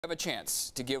Have a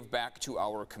chance to give back to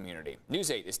our community.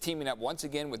 News 8 is teaming up once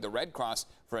again with the Red Cross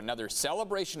for another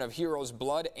celebration of heroes'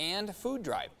 blood and food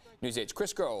drive. News 8's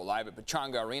Kraska live at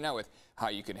Pechanga Arena with how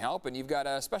you can help, and you've got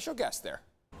a special guest there.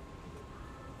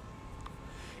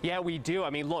 Yeah, we do. I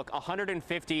mean, look,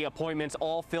 150 appointments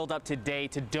all filled up today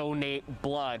to donate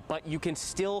blood, but you can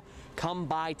still come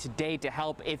by today to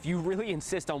help if you really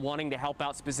insist on wanting to help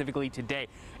out specifically today.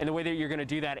 And the way that you're going to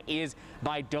do that is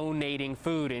by donating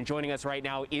food. And joining us right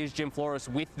now is Jim Flores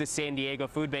with the San Diego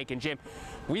Food Bank. And Jim,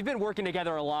 we've been working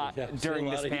together a lot during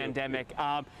this pandemic.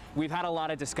 We've had a lot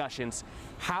of discussions.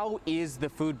 How is the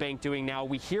food bank doing now?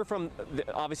 We hear from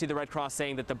obviously the Red Cross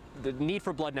saying that the need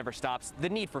for blood never stops. The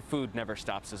need for food never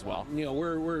stops as well. You know,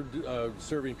 we're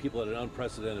serving people at an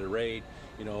unprecedented rate.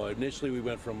 You know, initially we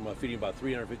went from feeding about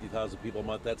 350,000 people a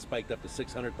month. That spiked up to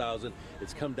 600,000.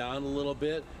 It's come down a little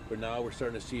bit, but now we're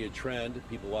starting to see a trend.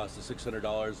 People lost the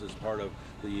 $600 as part of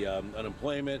the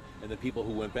unemployment, and the people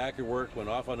who went back to work, went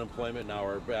off unemployment, now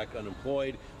are back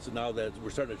unemployed. So now that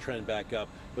we're starting to trend back up.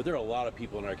 But there are a lot of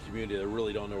people in our community that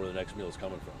really don't know where the next meal is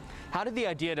coming from. How did the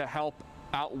idea to help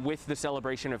out with the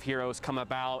celebration of heroes come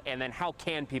about, and then how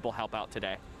can people help out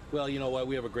today? Well, you know what,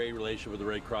 we have a great relationship with the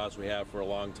Red Cross. We have for a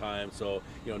long time. So,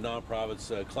 you know,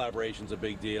 nonprofits, collaboration's a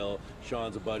big deal.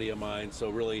 Sean's a buddy of mine. So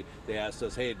really, they asked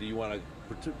us, hey, do you want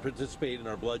to participate in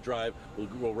our blood drive?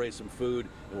 We'll raise some food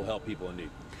and we'll help people in need.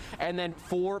 And then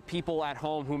for people at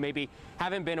home who maybe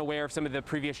haven't been aware of some of the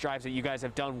previous drives that you guys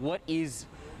have done, what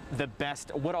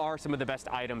are some of the best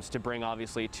items to bring,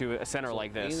 obviously, to a center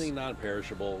like this? Anything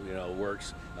non-perishable, you know,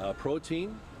 works.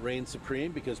 Protein reigns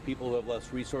supreme because people who have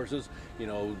less resources, you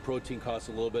know, protein costs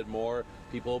a little bit more.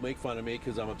 People make fun of me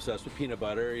because I'm obsessed with peanut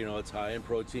butter. You know, it's high in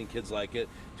protein. Kids like it.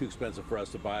 Too expensive for us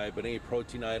to buy. But any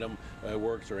protein item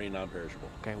works, or any non-perishable.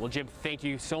 Okay. Well, Jim, thank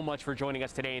you so much for joining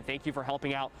us today, and thank you for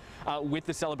helping out with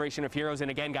the celebration of heroes. And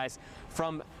again, guys,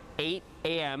 from 8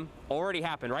 a.m. already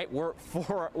happened, right?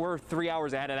 We're 3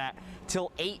 hours ahead of that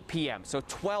till 8 p.m. So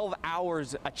 12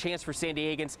 hours, a chance for San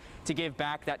Diegans to give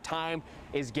back. That time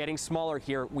is getting smaller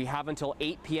here. We have until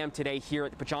 8 p.m. today here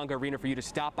at the Pechanga Arena for you to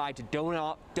stop by to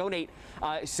donate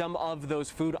some of those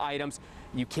food items.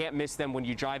 You can't miss them when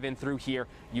you drive in through here.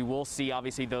 You will see,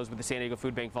 obviously, those with the San Diego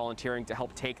Food Bank volunteering to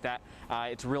help take that.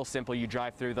 It's real simple. You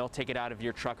drive through, they'll take it out of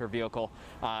your truck or vehicle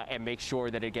and make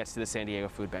sure that it gets to the San Diego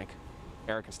Food Bank.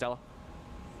 Eric and Stella.